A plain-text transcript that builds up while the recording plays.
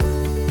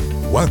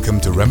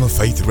Welcome to Rema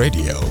Faith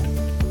Radio.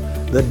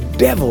 The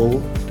devil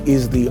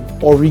is the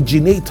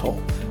originator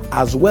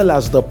as well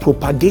as the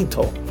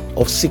propagator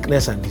of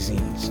sickness and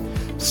disease.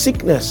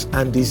 Sickness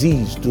and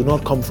disease do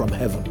not come from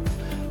heaven.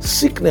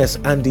 Sickness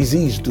and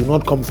disease do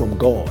not come from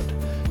God.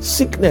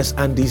 Sickness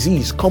and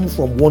disease come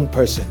from one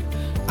person.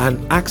 And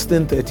Acts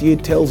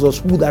 10:38 tells us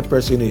who that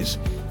person is.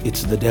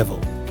 It's the devil.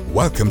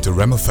 Welcome to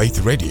Rema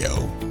Faith Radio.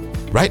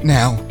 Right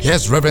now,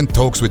 here's Reverend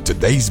Talks with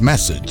today's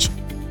message.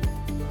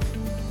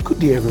 Good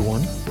day,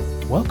 everyone.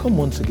 Welcome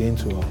once again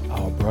to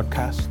our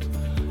broadcast.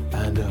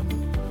 And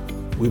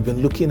we've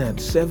been looking at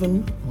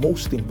 7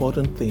 most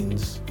important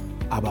things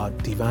about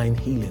divine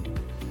healing.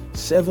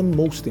 7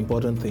 most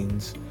important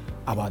things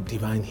about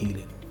divine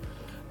healing.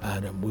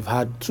 And we've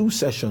had 2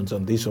 sessions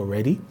on this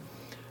already.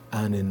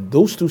 And in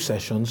those 2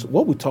 sessions,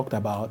 what we talked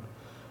about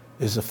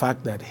is the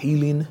fact that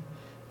healing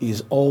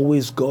is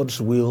always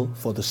God's will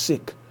for the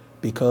sick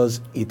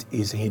because it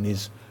is in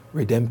His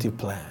redemptive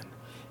plan.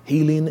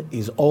 Healing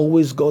is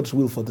always God's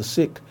will for the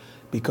sick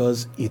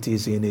because it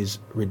is in His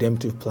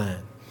redemptive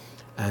plan.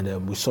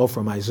 And we saw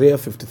from Isaiah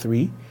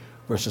 53,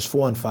 verses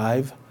 4 and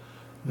 5,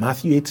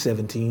 Matthew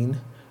 8:17,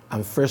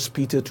 and 1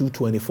 Peter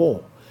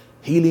 2:24.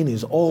 Healing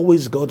is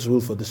always God's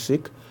will for the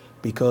sick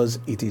because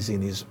it is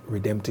in His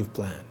redemptive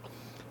plan.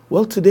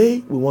 Well,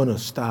 today we want to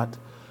start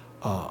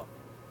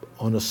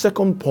on a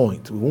second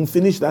point. We won't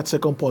finish that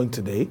second point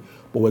today,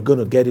 but we're going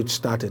to get it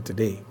started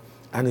today.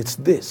 And it's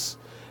this,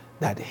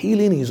 that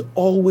healing is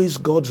always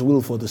God's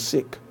will for the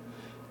sick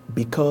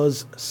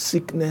because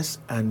sickness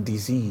and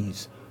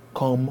disease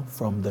come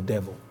from the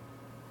devil.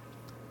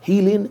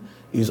 Healing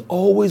is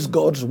always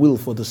God's will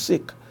for the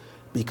sick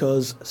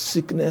because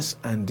sickness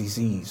and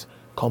disease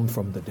come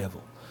from the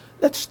devil.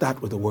 Let's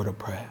start with a word of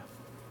prayer.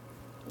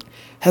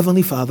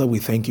 Heavenly Father, we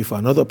thank you for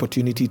another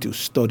opportunity to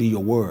study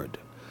your word.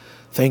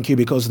 Thank you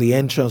because the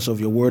entrance of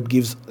your word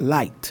gives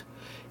light.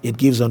 It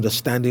gives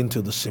understanding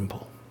to the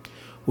simple.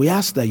 We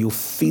ask that you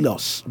fill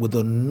us with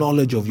the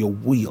knowledge of your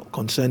will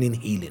concerning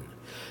healing,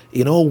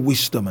 in all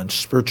wisdom and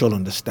spiritual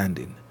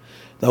understanding,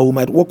 that we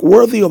might walk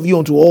worthy of you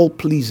unto all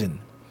pleasing,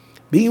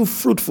 being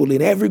fruitful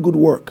in every good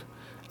work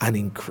and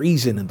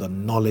increasing in the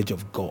knowledge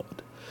of God.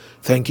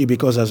 Thank you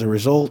because as a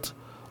result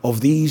of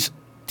these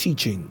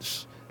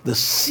teachings, the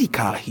sick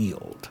are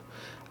healed,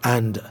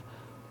 and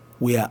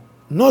we are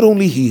not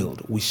only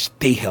healed, we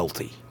stay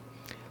healthy.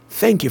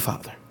 Thank you,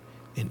 Father,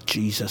 in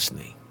Jesus'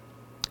 name.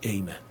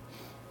 Amen.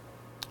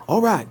 All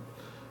right,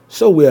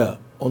 so we're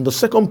on the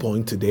second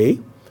point today.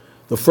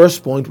 The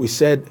first point we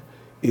said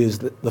is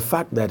the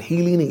fact that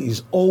healing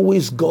is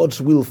always God's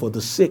will for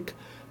the sick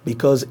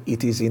because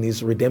it is in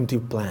His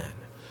redemptive plan.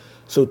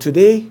 So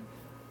today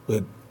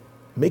we're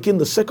making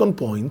the second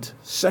point,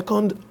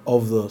 second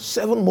of the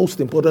 7 most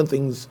important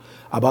things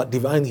about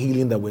divine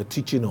healing that we're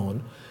teaching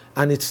on,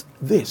 and it's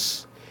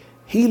this.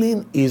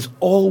 Healing is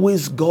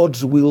always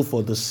God's will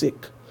for the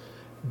sick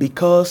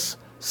because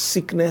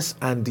sickness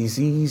and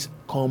disease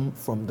come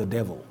from the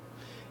devil.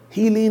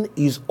 Healing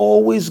is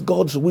always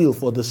God's will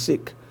for the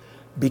sick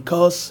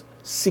because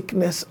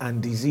sickness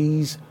and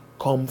disease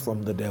come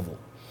from the devil.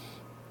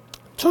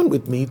 Turn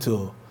with me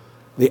to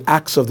the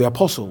Acts of the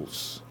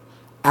Apostles,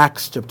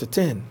 Acts chapter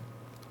 10.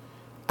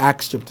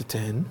 Acts chapter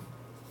 10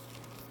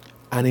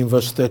 and in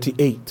verse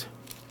 38.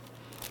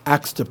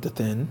 Acts chapter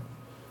 10,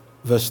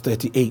 verse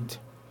 38.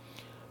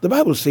 The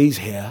Bible says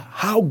here,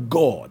 how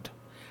God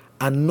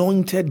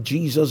anointed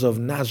Jesus of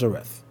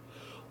Nazareth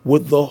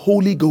with the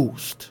Holy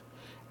Ghost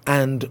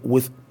and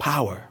with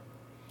power,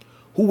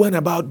 who went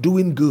about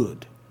doing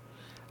good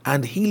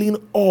and healing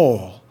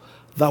all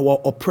that were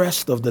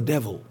oppressed of the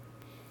devil,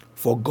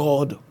 for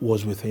God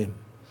was with him.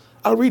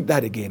 I'll read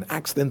that again,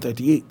 Acts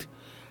 10:38.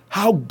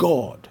 How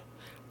God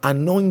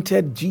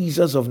anointed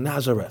Jesus of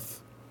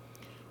Nazareth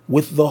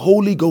with the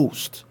Holy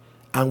Ghost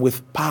and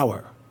with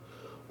power,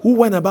 who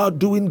went about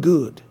doing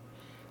good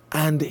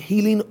and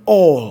healing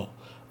all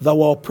that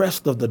were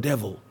oppressed of the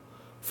devil,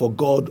 for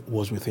God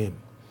was with him.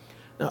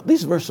 Now,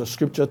 this verse of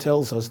scripture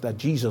tells us that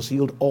Jesus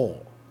healed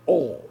all,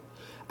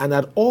 and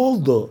that all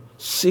the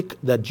sick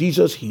that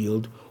Jesus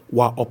healed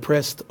were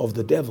oppressed of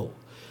the devil.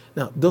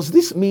 Now, does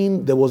this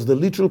mean there was the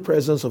literal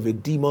presence of a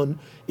demon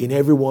in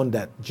everyone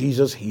that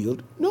Jesus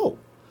healed? No,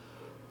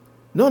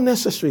 not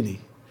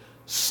necessarily.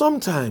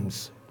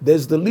 Sometimes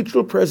there's the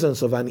literal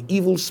presence of an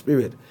evil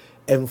spirit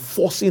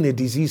enforcing a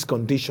disease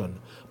condition,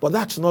 but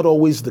that's not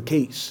always the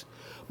case.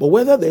 But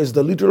whether there's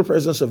the literal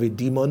presence of a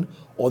demon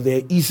or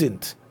there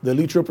isn't the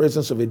literal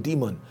presence of a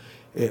demon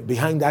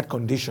behind that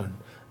condition,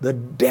 the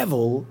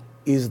devil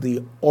is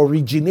the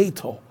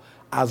originator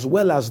as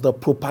well as the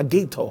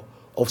propagator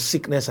of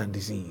sickness and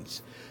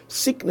disease.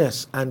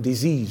 Sickness and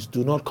disease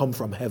do not come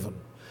from heaven.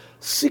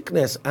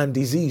 Sickness and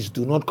disease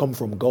do not come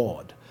from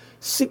God.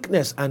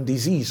 Sickness and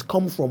disease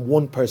come from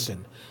one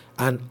person.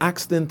 And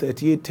Acts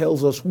 10:38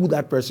 tells us who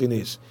that person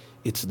is.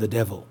 It's the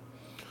devil.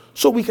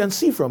 So we can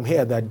see from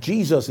here that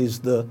Jesus is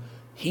the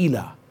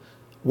healer,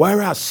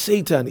 whereas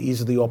Satan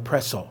is the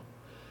oppressor.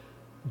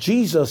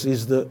 Jesus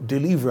is the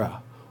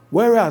deliverer,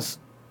 whereas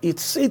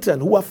it's Satan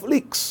who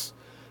afflicts.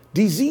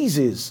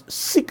 Diseases,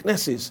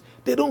 sicknesses,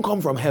 they don't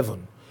come from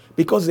heaven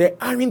because there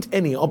aren't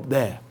any up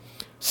there.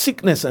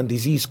 Sickness and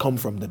disease come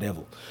from the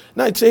devil.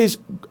 Now it says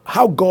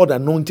how God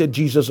anointed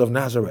Jesus of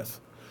Nazareth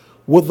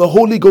with the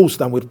Holy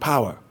Ghost and with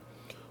power,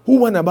 who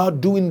went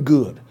about doing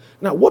good.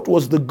 Now what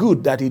was the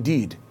good that he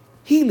did?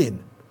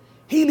 Healing.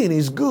 Healing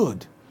is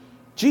good.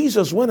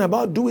 Jesus went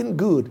about doing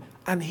good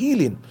and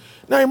healing.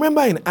 Now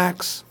remember in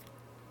Acts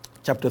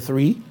chapter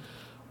 3,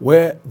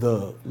 where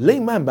the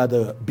lame man by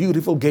the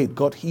beautiful gate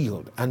got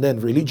healed, and then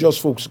religious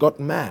folks got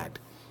mad.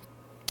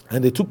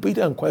 And they took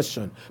Peter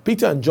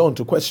and John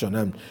to question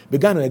and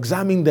began to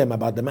examine them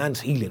about the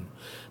man's healing.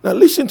 Now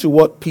listen to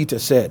what Peter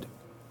said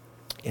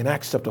in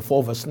Acts chapter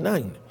 4 verse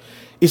 9.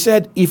 He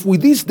said, if we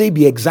this day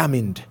be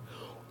examined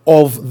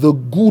of the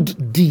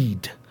good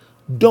deed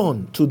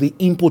done to the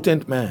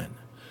impotent man,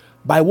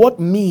 by what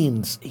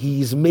means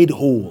he is made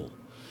whole.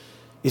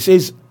 He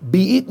says,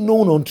 be it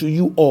known unto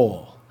you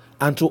all,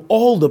 and to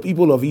all the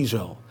people of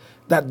Israel,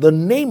 that the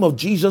name of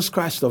Jesus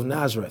Christ of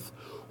Nazareth,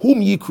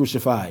 whom ye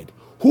crucified,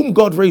 whom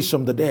God raised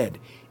from the dead,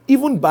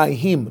 even by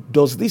him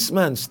does this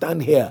man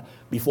stand here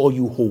before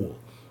you whole.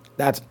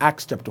 That's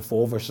Acts chapter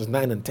 4, verses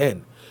 9 and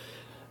 10.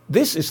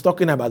 This is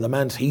talking about the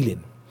man's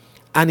healing,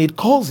 and it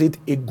calls it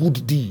a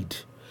good deed.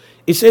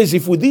 It says,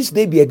 if with this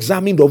day be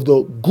examined of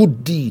the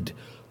good deed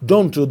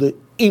done to the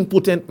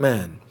impotent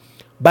man,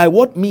 by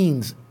what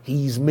means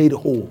he is made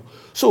whole.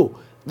 So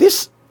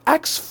this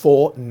Acts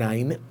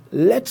 4:9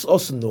 lets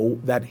us know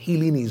that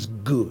healing is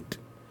good.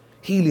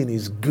 Healing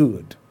is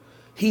good.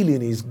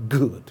 Healing is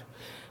good.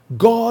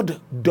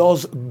 God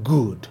does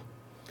good.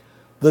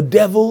 The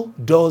devil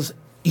does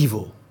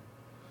evil.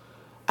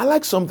 I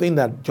like something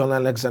that John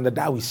Alexander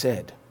Dowie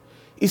said.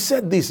 He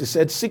said this, he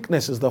said,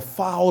 sickness is the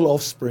foul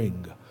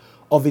offspring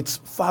of its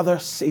father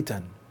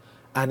Satan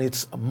and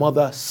its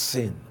mother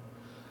sin.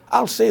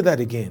 I'll say that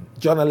again.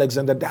 John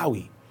Alexander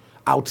Dowie,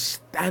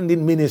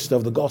 outstanding minister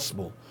of the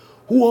gospel,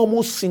 who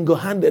almost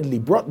single-handedly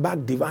brought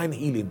back divine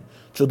healing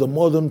to the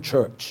modern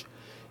church.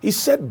 He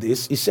said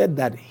this, he said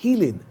that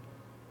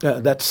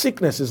that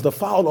sickness is the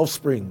foul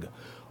offspring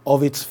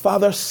of its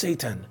father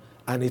Satan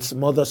and its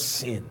mother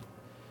sin.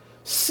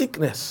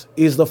 Sickness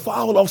is the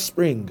foul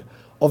offspring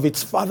of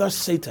its father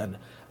Satan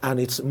and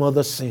its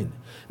mother sin.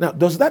 Now,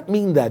 does that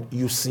mean that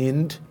you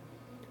sinned?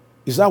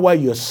 Is that why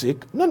you're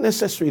sick? Not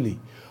necessarily.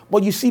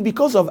 But you see,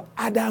 because of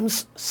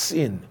Adam's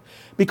sin,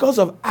 because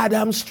of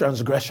Adam's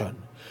transgression,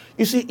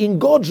 you see, in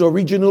God's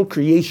original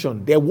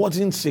creation, there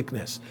wasn't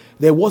sickness,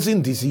 there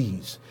wasn't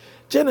disease.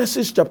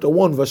 Genesis chapter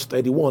 1 verse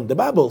 31, the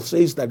Bible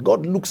says that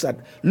God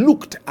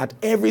looked at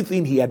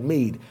everything he had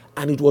made,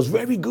 and it was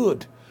very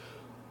good.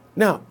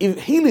 Now, if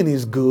healing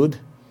is good,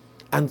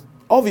 and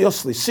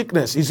obviously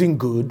sickness isn't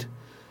good,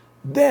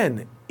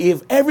 then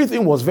if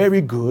everything was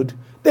very good,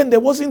 then there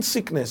wasn't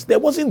sickness, there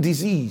wasn't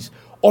disease,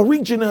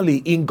 originally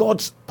in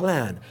God's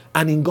plan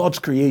and in God's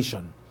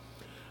creation.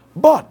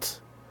 But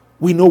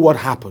we know what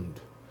happened.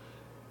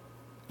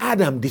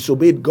 Adam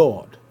disobeyed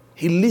God.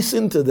 He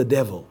listened to the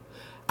devil.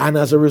 And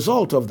as a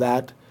result of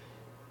that,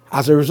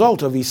 as a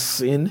result of his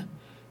sin,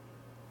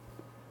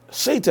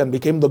 Satan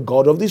became the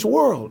god of this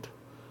world.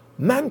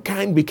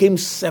 Mankind became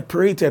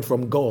separated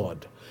from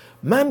God.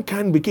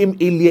 Mankind became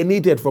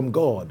alienated from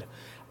God.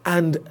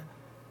 And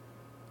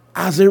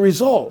as a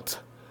result,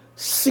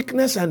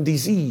 sickness and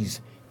disease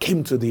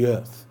came to the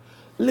earth.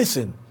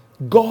 Listen,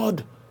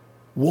 God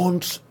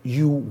wants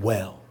you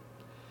well.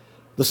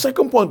 The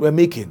second point we're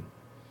making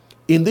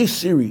in this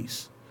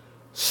series,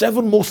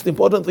 7 most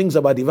important things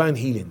about divine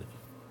healing.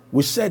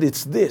 We said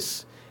it's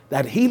this,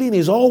 that healing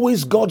is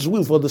always God's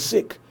will for the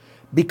sick,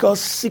 because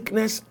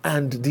sickness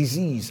and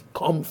disease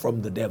come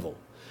from the devil.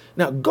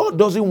 Now, God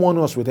doesn't want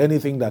us with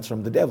anything that's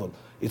from the devil.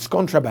 It's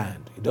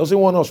contraband. He doesn't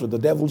want us with the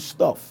devil's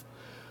stuff.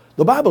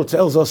 The Bible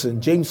tells us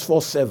in James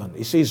 4:7,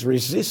 it says,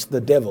 resist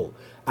the devil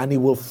and he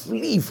will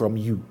flee from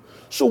you.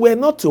 So we're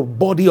not to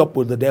body up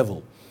with the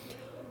devil.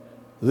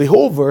 The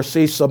whole verse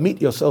says,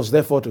 submit yourselves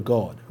therefore to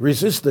God.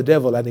 Resist the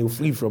devil and he will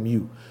flee from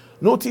you.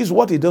 Notice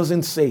what it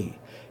doesn't say.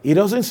 It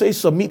doesn't say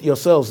submit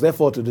yourselves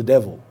therefore to the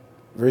devil.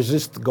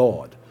 Resist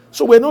God.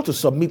 So we're not to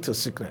submit to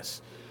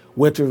sickness.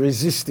 We're to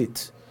resist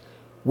it.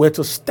 We're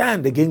to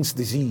stand against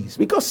disease,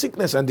 because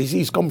sickness and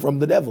disease come from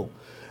the devil.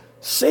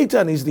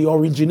 Satan is the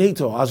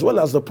originator as well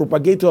as the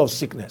propagator of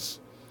sickness.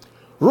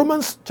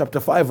 Romans chapter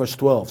 5 verse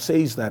 12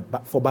 says that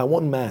for by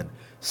one man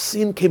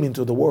sin came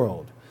into the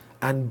world,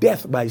 and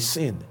death by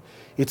sin.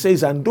 It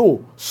says, and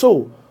though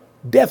so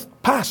death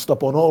passed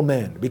upon all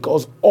men,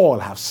 because all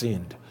have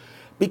sinned.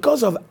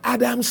 Because of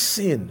Adam's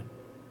sin,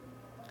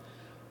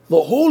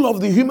 the whole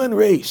of the human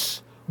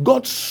race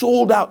got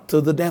sold out to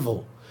the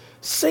devil.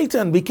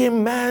 Satan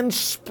became man's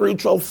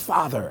spiritual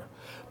father.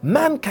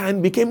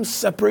 Mankind became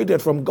separated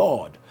from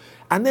God.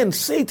 And then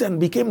Satan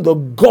became the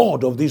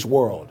god of this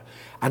world.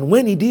 And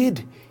when he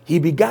did, he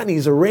began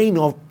his reign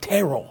of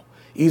terror,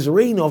 his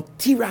reign of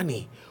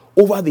tyranny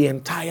over the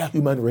entire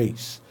human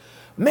race.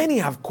 Many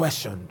have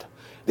questioned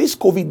this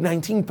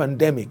COVID-19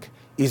 pandemic.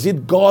 Is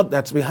it God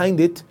that's behind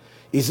it?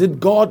 Is it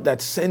God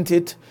that sent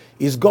it?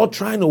 Is God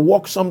trying to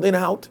work something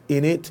out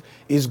in it?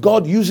 Is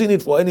God using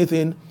it for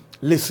anything?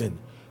 Listen,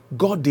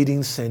 God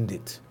didn't send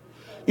it.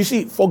 You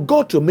see, for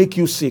God to make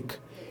you sick,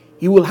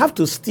 He will have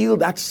to steal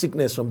that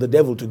sickness from the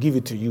devil to give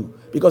it to you,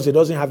 because He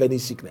doesn't have any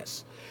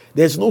sickness.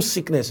 There's no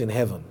sickness in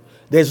heaven.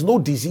 There's no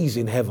disease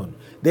in heaven.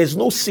 There's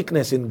no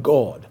sickness in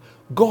God.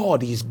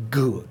 God is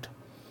good.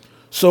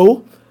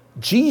 So,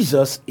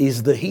 Jesus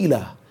is the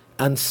healer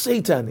and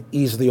Satan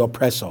is the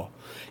oppressor.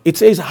 It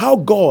says how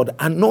God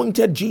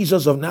anointed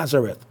Jesus of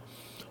Nazareth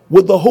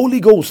with the Holy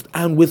Ghost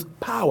and with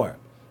power.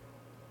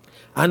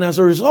 And as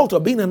a result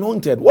of being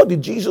anointed, what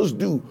did Jesus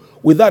do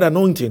with that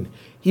anointing?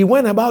 He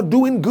went about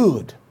doing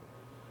good.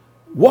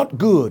 What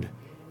good?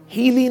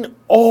 Healing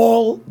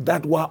all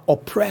that were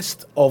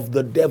oppressed of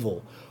the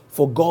devil,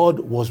 for God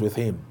was with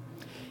him.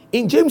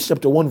 In James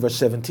chapter 1 verse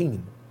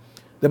 17,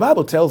 the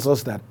Bible tells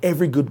us that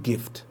every good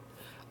gift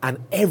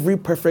and every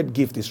perfect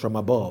gift is from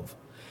above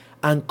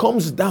and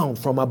comes down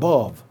from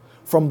above,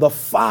 from the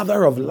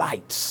Father of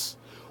lights,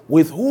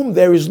 with whom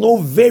there is no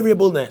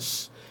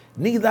variableness,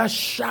 neither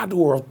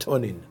shadow of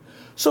turning.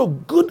 So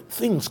good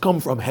things come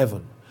from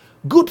heaven.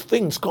 Good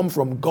things come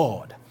from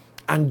God.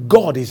 And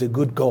God is a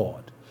good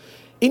God.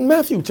 In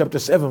Matthew chapter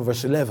 7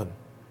 verse 11,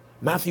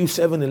 Matthew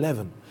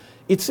 7:11,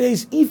 it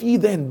says, if ye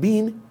then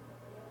being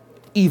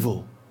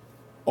evil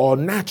or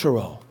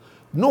natural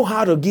know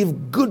how to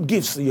give good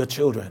gifts to your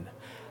children,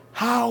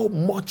 how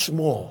much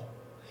more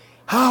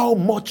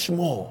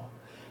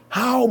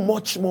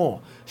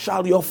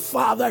shall your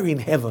Father in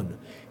heaven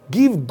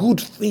give good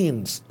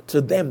things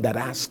to them that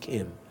ask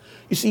him?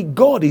 You see,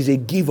 God is a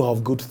giver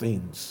of good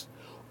things.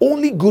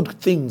 Only good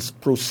things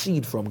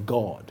proceed from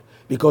God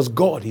because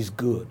God is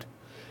good.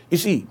 You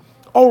see,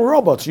 Oral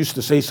Roberts used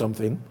to say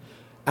something,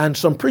 and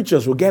some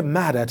preachers will get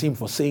mad at him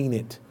for saying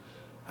it.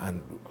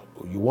 And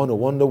you want to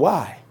wonder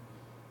why.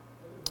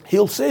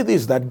 He'll say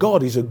this, that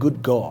God is a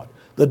good God.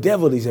 The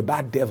devil is a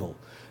bad devil.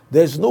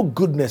 There's no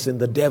goodness in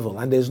the devil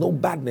and there's no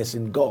badness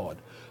in God.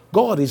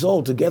 God is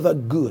altogether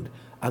good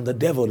and the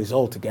devil is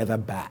altogether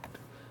bad.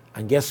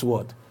 And guess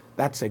what?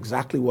 That's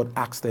exactly what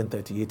Acts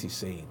 10:38 is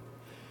saying.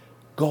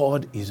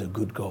 God is a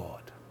good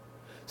God.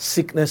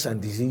 Sickness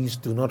and disease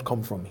do not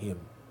come from him.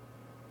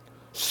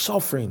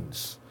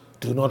 Sufferings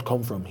do not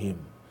come from him.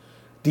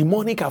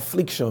 Demonic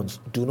afflictions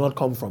do not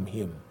come from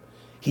him.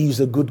 He is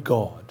a good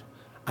God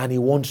and he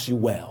wants you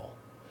well.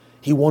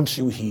 He wants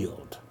you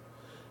healed.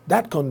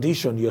 That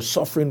condition you're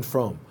suffering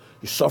from,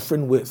 you're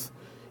suffering with,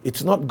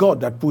 it's not God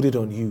that put it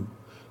on you.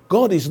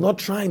 God is not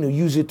trying to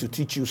use it to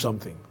teach you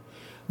something.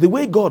 The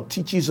way God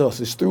teaches us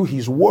is through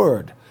his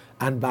word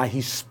and by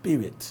his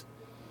spirit.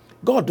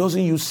 God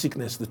doesn't use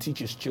sickness to teach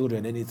his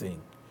children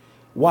anything.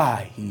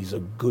 Why? He's a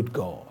good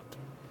God.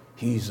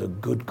 He's a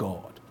good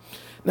God.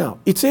 Now,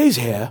 it says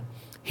here,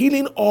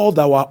 healing all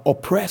that were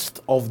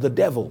oppressed of the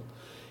devil.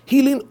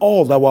 Healing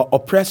all that were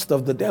oppressed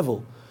of the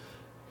devil.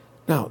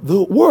 Now,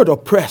 the word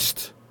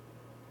oppressed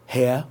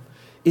here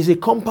is a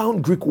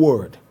compound Greek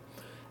word.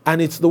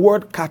 And it's the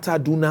word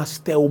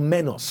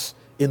katadunastelmenos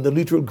in the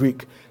literal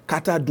Greek.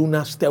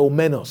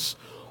 Katadunastelmenos.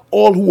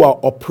 All who are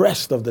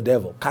oppressed of the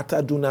devil.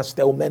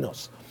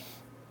 Katadunastelmenos.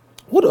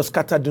 What does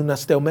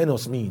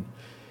katadunastelmenos mean?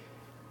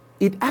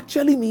 It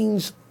actually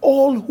means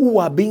all who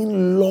are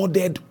being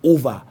lorded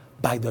over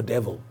by the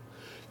devil.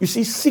 You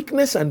see,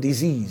 sickness and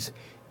disease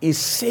is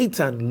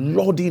Satan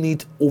lording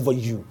it over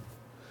you.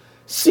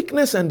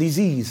 Sickness and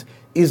disease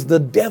is the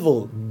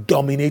devil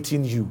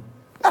dominating you.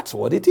 That's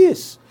what it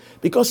is.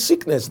 Because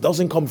sickness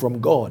doesn't come from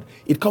God.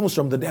 It comes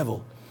from the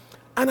devil.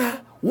 And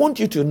I want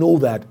you to know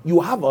that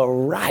you have a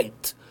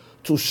right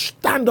to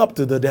stand up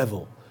to the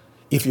devil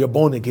if you're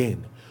born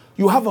again.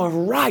 You have a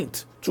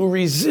right to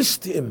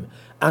resist him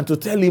and to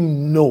tell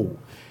him no.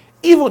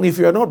 Even if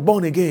you're not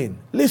born again,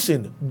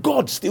 listen,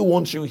 God still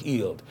wants you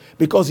healed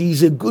because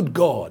he's a good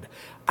God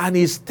and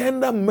his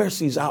tender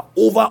mercies are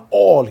over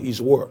all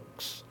his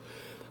works.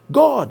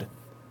 God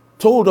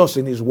told us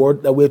in his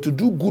word that we're to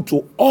do good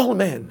to all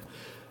men.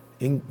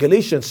 In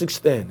Galatians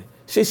 6:10, it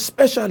says,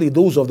 especially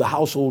those of the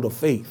household of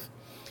faith.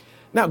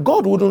 Now,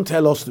 God wouldn't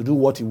tell us to do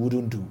what he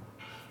wouldn't do.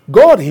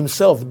 God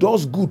himself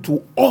does good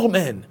to all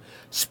men,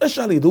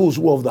 especially those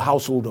who are of the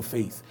household of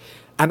faith.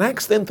 And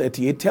Acts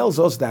 10:38 tells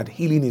us that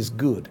healing is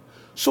good.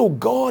 So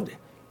God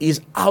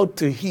is out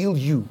to heal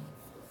you,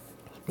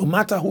 no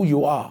matter who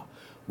you are.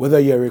 Whether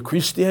you're a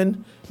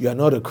Christian, you're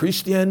not a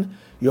Christian,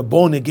 you're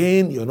born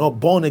again, you're not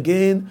born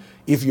again.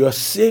 If you're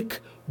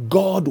sick,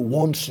 God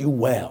wants you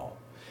well.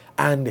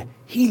 And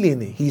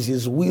healing is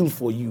his will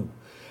for you.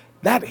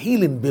 That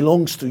healing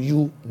belongs to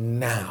you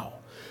now.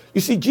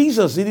 You see,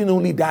 Jesus didn't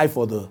only die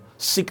for the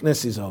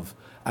sicknesses of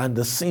and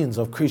the sins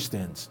of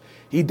Christians.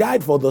 He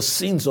died for the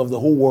sins of the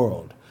whole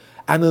world.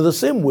 And in the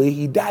same way,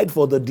 he died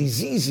for the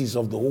diseases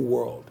of the whole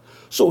world.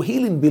 So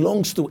healing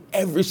belongs to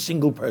every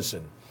single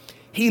person.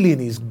 Healing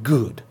is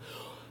good.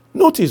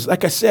 Notice,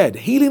 like I said,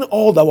 healing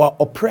all that were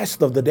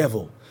oppressed of the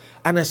devil.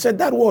 And I said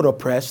that word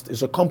oppressed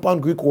is a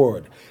compound Greek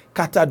word,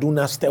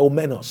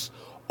 katadunastelmenos.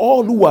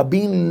 All who are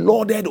being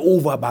lorded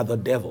over by the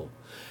devil.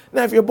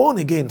 Now, if you're born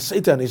again,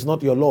 Satan is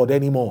not your Lord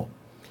anymore.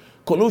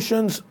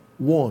 Colossians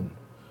 1,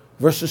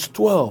 verses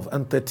 12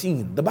 and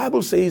 13, the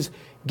Bible says,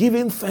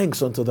 giving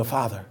thanks unto the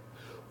Father,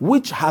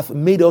 which hath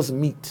made us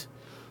meet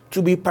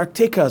to be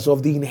partakers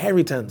of the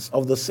inheritance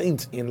of the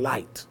saints in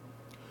light,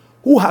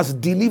 who has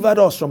delivered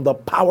us from the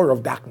power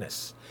of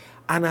darkness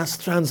and has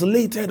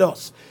translated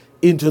us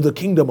into the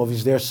kingdom of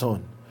his dear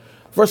Son.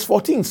 Verse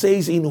 14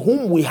 says, in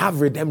whom we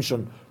have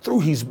redemption through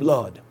his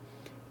blood,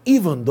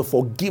 even the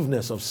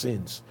forgiveness of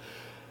sins.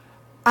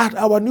 At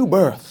our new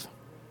birth,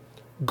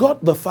 God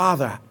the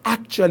Father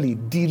actually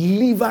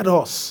delivered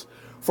us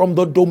from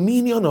the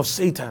dominion of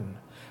Satan,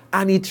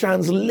 and he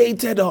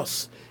translated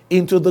us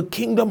into the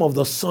kingdom of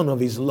the Son of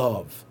his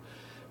love.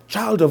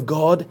 Child of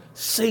God,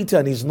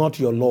 Satan is not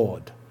your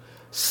Lord.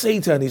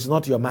 Satan is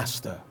not your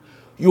master.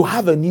 You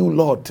have a new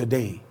Lord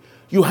today.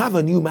 You have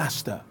a new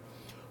master.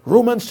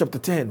 Romans chapter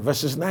 10,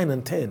 verses 9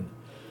 and 10.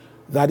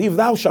 That if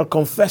thou shalt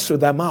confess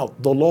with thy mouth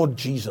the Lord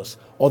Jesus,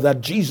 or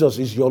that Jesus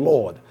is your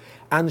Lord,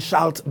 and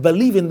shalt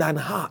believe in thine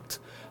heart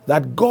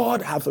that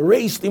God hath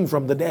raised him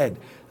from the dead,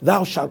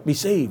 thou shalt be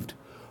saved.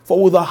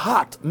 For with the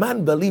heart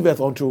man believeth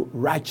unto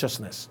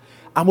righteousness,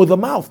 and with the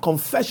mouth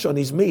confession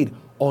is made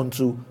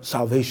unto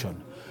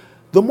salvation.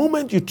 The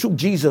moment you took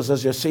Jesus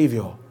as your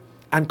Savior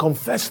and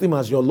confessed him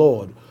as your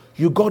Lord,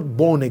 you got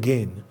born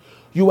again.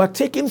 You are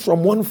taken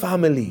from one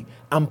family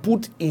and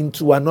put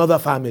into another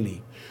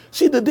family.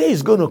 See, the day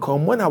is going to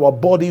come when our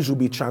bodies will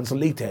be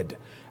translated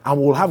and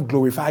we'll have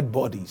glorified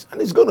bodies.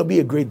 And it's going to be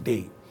a great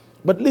day.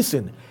 But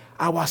listen,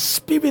 our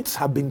spirits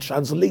have been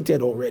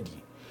translated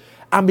already.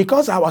 And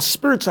because our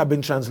spirits have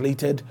been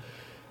translated,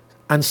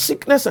 and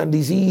sickness and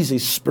disease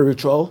is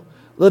spiritual,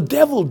 the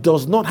devil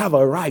does not have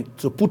a right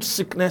to put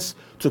sickness,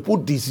 to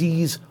put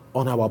disease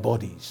on our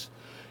bodies.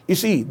 You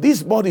see,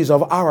 these bodies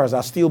of ours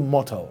are still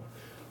mortal.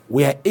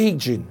 We are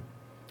aging.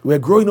 We are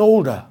growing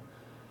older.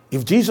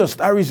 If Jesus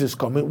tarries his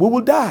coming, we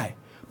will die.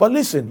 But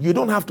listen, you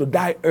don't have to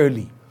die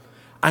early.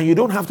 And you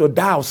don't have to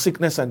die of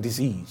sickness and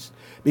disease.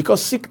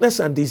 Because sickness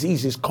and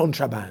disease is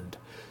contraband.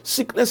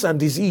 Sickness and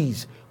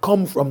disease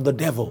come from the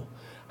devil.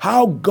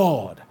 How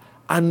God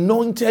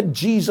anointed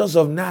Jesus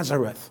of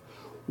Nazareth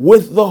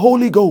with the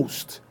Holy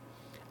Ghost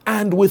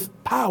and with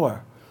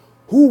power,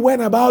 who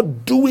went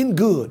about doing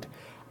good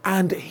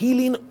and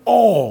healing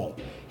all,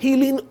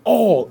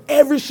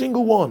 every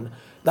single one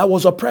that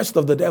was oppressed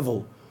of the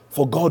devil,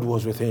 for God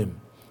was with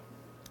him.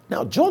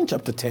 Now, John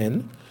chapter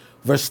 10,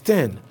 verse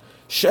 10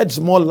 sheds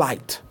more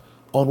light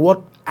on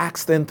what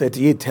Acts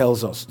 10:38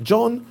 tells us.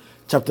 John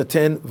chapter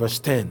 10, verse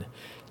 10.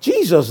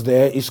 Jesus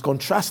there is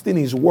contrasting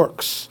his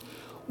works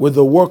with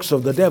the works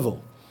of the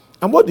devil.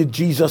 And what did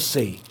Jesus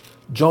say?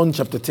 John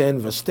chapter 10,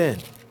 verse 10.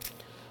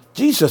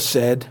 Jesus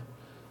said,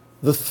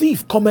 the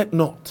thief cometh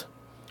not,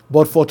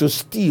 but for to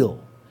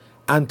steal,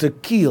 and to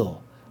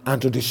kill,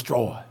 and to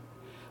destroy.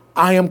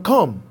 I am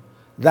come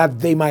that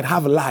they might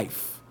have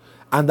life,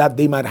 and that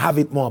they might have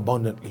it more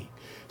abundantly.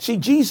 See,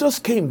 Jesus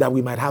came that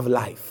we might have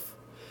life.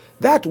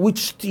 That which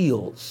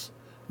steals,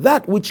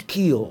 that which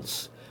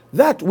kills,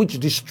 that which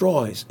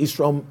destroys is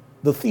from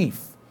the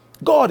thief.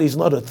 God is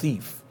not a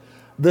thief.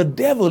 The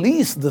devil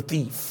is the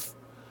thief.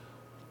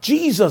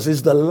 Jesus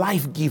is the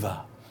life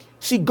giver.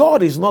 See,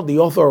 God is not the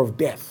author of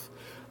death.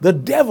 The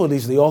devil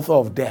is the author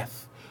of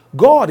death.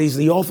 God is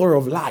the author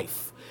of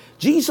life.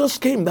 Jesus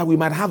came that we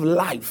might have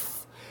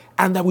life,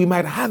 and that we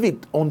might have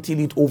it until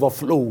it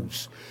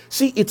overflows.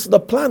 See, it's the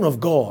plan of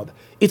God.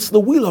 It's the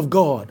will of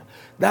God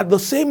that the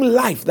same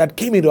life that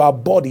came into our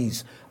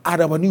bodies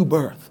at our new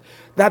birth,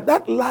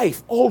 that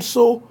life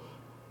also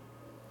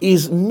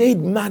is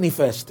made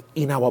manifest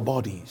in our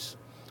bodies.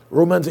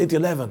 Romans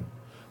 8:11.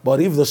 But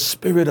if the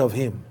spirit of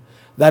him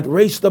that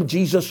raised up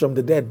Jesus from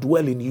the dead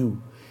dwell in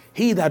you,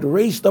 he that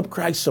raised up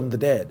Christ from the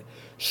dead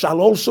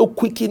shall also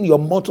quicken your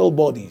mortal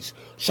bodies,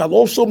 shall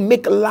also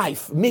make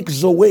life, make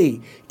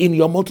Zoe in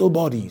your mortal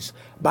bodies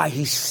by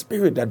his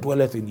spirit that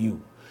dwelleth in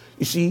you.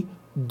 You see,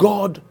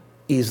 God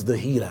is the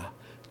healer.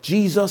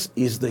 Jesus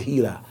is the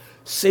healer.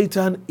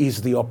 Satan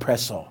is the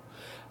oppressor.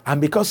 And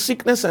because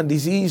sickness and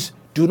disease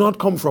do not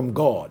come from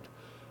God,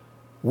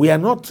 we are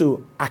not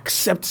to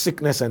accept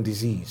sickness and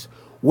disease.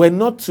 We're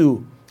not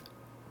to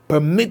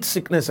permit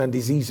sickness and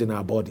disease in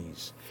our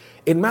bodies.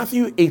 In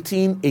Matthew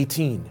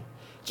 18:18,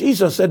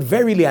 Jesus said,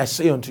 verily I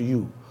say unto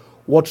you,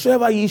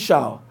 whatsoever ye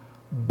shall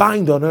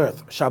bind on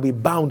earth shall be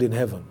bound in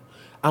heaven,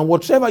 and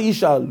whatsoever ye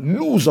shall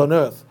loose on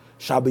earth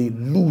shall be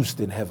loosed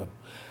in heaven.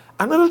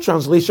 Another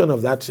translation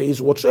of that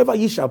says, whatsoever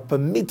ye shall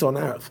permit on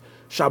earth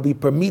shall be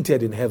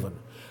permitted in heaven,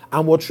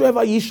 and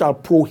whatsoever ye shall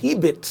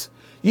prohibit,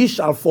 ye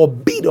shall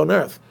forbid on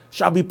earth,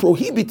 shall be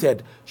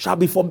prohibited, shall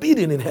be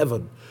forbidden in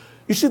heaven.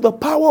 You see, the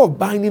power of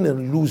binding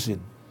and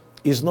loosing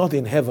is not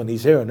in heaven,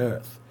 it's here on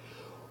earth.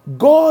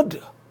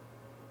 God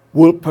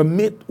will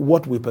permit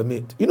what we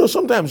permit. You know,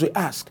 sometimes we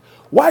ask,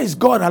 why is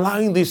God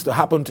allowing this to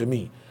happen to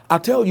me? I'll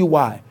tell you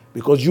why.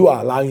 Because you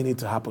are allowing it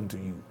to happen to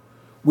you.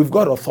 We've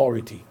got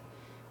authority.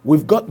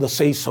 We've got the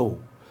say-so.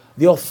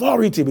 The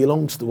authority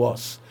belongs to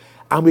us.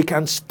 And we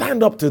can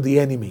stand up to the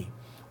enemy.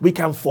 We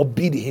can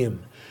forbid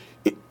him.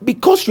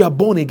 Because you are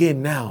born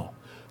again now,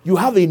 you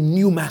have a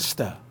new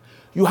master.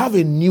 You have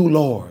a new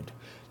Lord.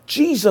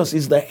 Jesus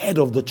is the head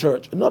of the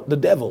church, not the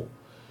devil.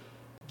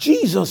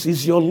 Jesus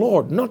is your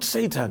Lord, not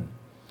Satan.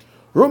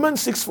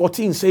 Romans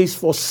 6:14 says,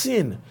 for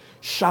sin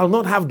shall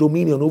not have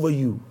dominion over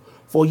you,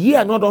 for ye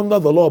are not under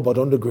the law, but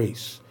under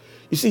grace.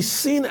 You see,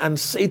 sin and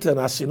Satan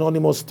are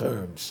synonymous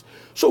terms.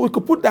 So we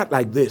could put that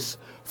like this.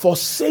 For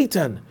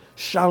Satan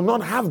shall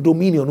not have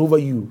dominion over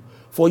you,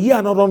 for ye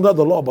are not under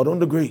the law, but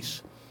under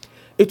grace.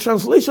 A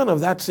translation of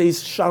that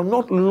says, shall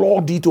not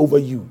lord it over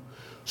you.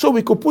 So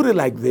we could put it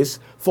like this.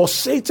 For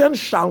Satan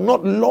shall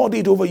not lord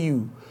it over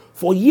you,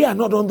 for ye are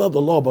not under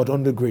the law, but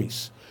under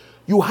grace.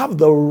 You have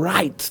the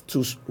right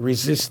to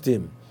resist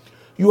him.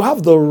 You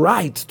have the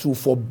right to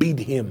forbid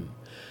him.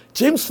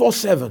 James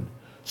 4:7,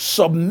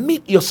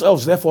 submit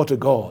yourselves therefore to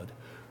God.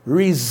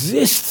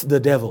 Resist the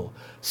devil.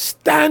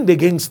 Stand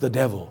against the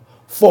devil.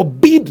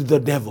 Forbid the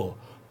devil.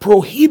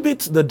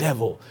 Prohibit the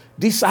devil.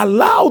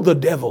 Disallow the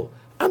devil.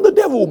 And the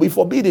devil will be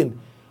forbidden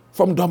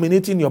from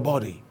dominating your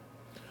body.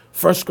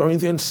 1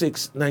 Corinthians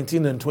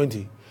 6:19 and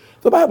 20.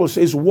 The Bible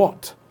says,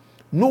 what?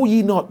 Know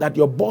ye not that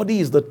your body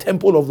is the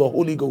temple of the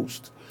Holy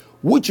Ghost,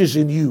 which is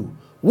in you,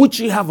 which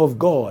ye have of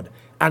God,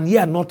 and ye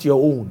are not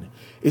your own.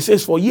 It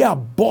says, for ye are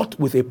bought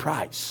with a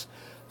price.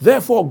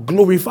 Therefore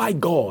glorify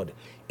God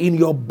in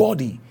your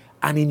body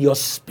and in your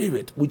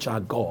spirit, which are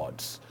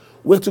God's.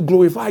 We're to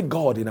glorify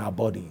God in our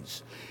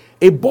bodies.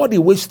 A body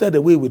wasted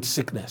away with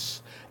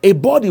sickness, a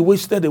body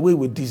wasted away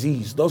with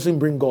disease doesn't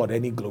bring God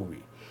any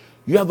glory.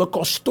 You are the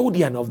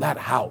custodian of that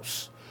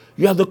house.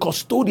 You are the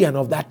custodian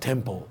of that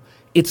temple.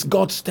 It's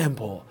God's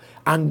temple,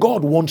 and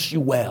God wants you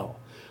well.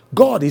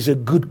 God is a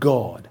good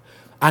God,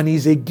 and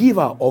he's a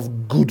giver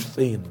of good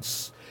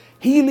things.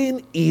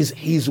 Healing is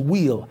his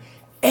will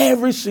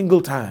every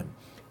single time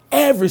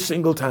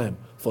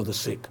for the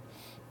sick.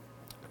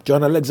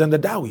 John Alexander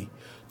Dowie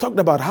talked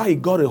about how he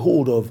got a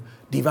hold of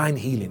divine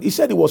healing. He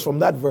said it was from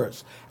that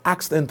verse,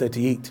 Acts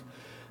 10:38.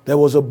 There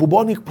was a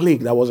bubonic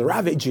plague that was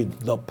ravaging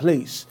the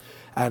place,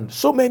 and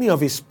so many of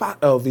his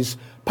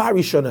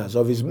parishioners,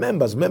 of his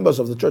members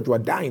of the church were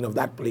dying of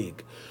that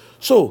plague.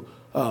 So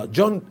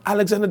John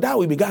Alexander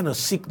Dowie began to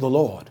seek the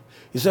Lord.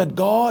 He said,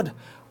 God,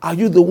 are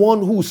you the one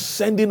who's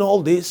sending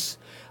all this?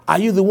 Are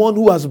you the one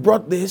who has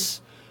brought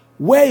this?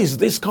 Where is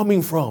this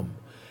coming from?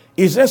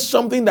 Is there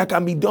something that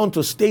can be done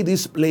to stay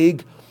this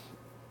plague?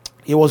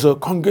 He was a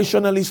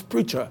Congregationalist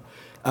preacher,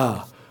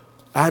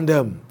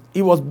 and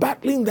he was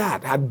battling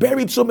that, had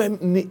buried so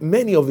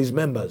many of his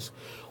members.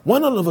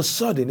 When all of a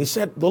sudden, he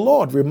said, the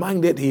Lord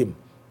reminded him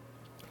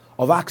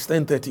of Acts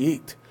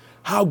 10:38,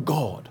 how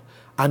God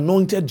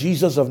anointed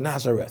Jesus of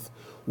Nazareth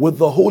with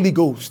the Holy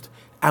Ghost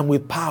and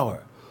with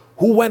power,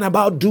 who went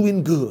about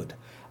doing good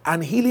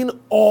and healing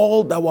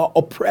all that were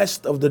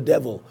oppressed of the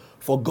devil,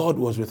 for God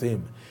was with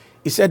him.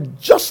 He said,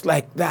 just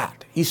like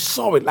that, he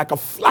saw it like a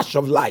flash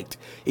of light.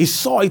 He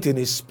saw it in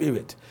his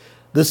spirit.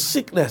 The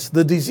sickness,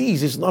 the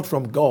disease is not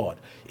from God,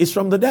 it's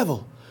from the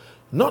devil.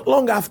 Not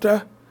long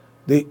after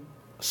they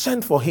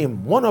sent for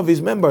him, one of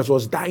his members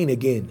was dying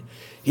again.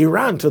 He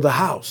ran to the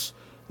house,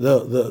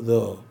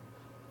 the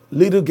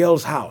little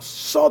girl's house,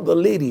 saw the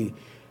lady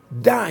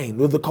dying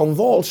with the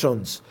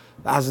convulsions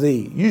as they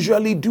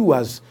usually do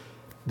as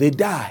they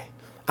die.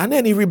 And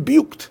then he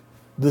rebuked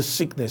the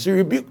sickness, he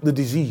rebuked the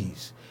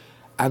disease,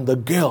 and the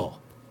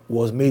girl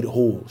was made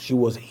whole. She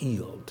was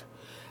healed.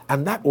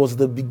 And that was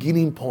the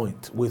beginning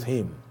point with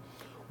him,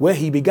 where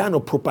he began to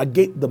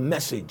propagate the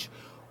message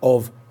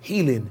of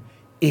healing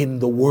in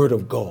the Word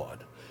of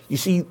God. You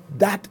see,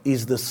 that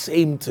is the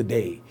same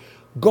today.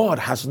 God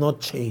has not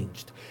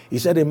changed. He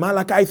said in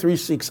Malachi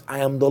 3:6, I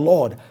am the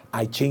Lord,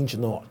 I change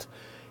not.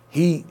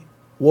 He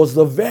was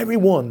the very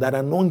one that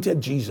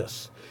anointed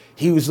Jesus.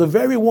 He was the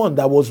very one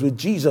that was with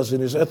Jesus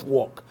in his earth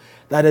walk,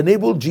 that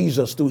enabled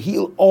Jesus to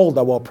heal all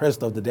that were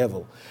oppressed of the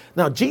devil.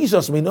 Now,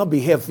 Jesus may not be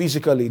here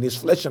physically in his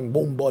flesh and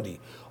bone body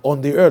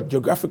on the earth,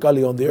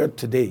 geographically on the earth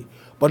today.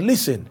 But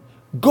listen,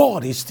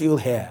 God is still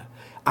here,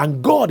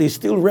 and God is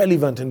still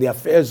relevant in the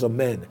affairs of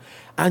men.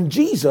 And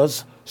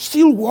Jesus,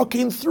 still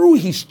walking through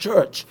his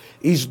church,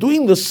 is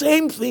doing the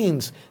same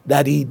things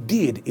that he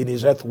did in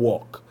his earth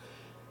walk.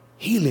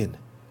 Healing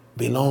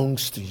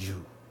belongs to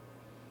you.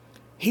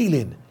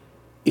 Healing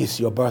is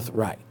your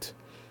birthright,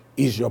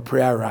 is your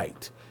prayer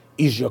right,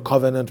 is your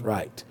covenant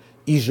right,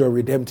 is your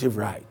redemptive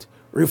right.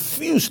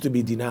 Refuse to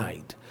be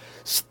denied.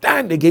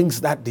 Stand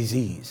against that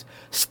disease.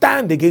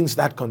 Stand against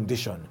that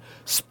condition.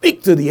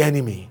 Speak to the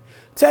enemy.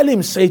 Tell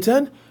him,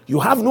 Satan, you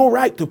have no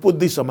right to put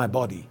this on my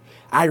body.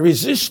 I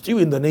resist you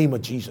in the name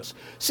of Jesus.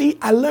 See,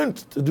 I learned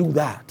to do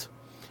that.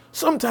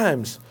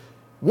 Sometimes,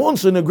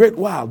 once in a great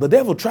while, the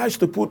devil tries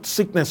to put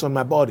sickness on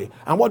my body.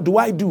 And what do?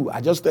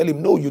 I just tell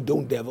him, no, you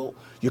don't, devil.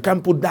 You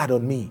can't put that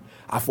on me.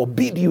 I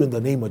forbid you in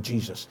the name of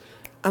Jesus.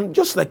 And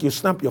just like you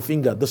snap your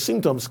finger, the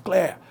symptoms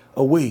clear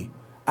away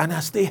and I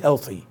stay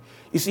healthy.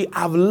 You see,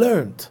 I've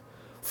learned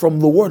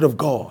from the Word of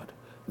God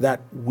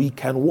that we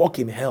can walk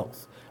in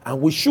health,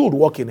 and we should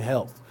walk in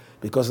health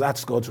because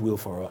that's God's will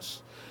for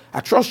us. I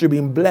trust you've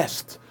been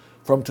blessed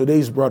from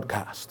today's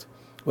broadcast.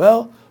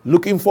 Well,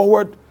 looking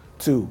forward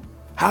to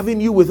having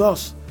you with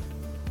us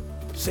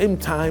same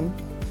time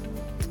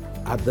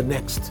at the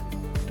next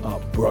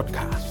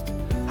broadcast.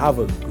 Have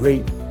a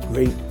great day.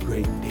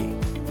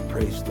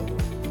 Praise the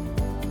Lord.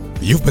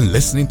 You've been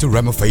listening to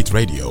Rhema Faith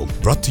Radio,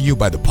 brought to you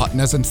by the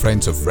partners and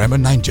friends of Rhema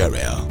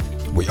Nigeria.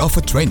 We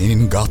offer training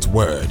in God's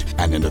Word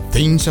and in the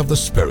things of the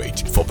Spirit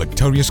for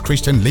victorious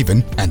Christian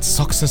living and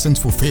success in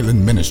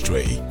fulfilling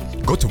ministry.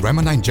 Go to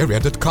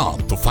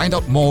RhemaNigeria.com to find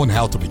out more on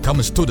how to become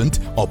a student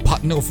or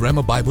partner of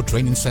Rhema Bible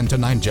Training Center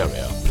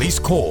Nigeria. Please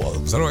call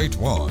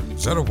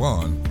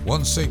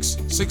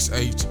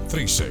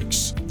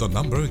 081-01-166836. The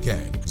number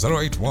again,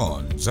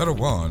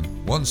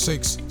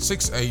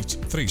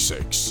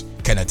 081-01-166836.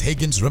 Kenneth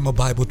Hagin's Rhema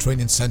Bible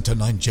Training Center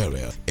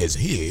Nigeria is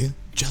here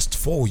just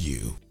for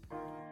you.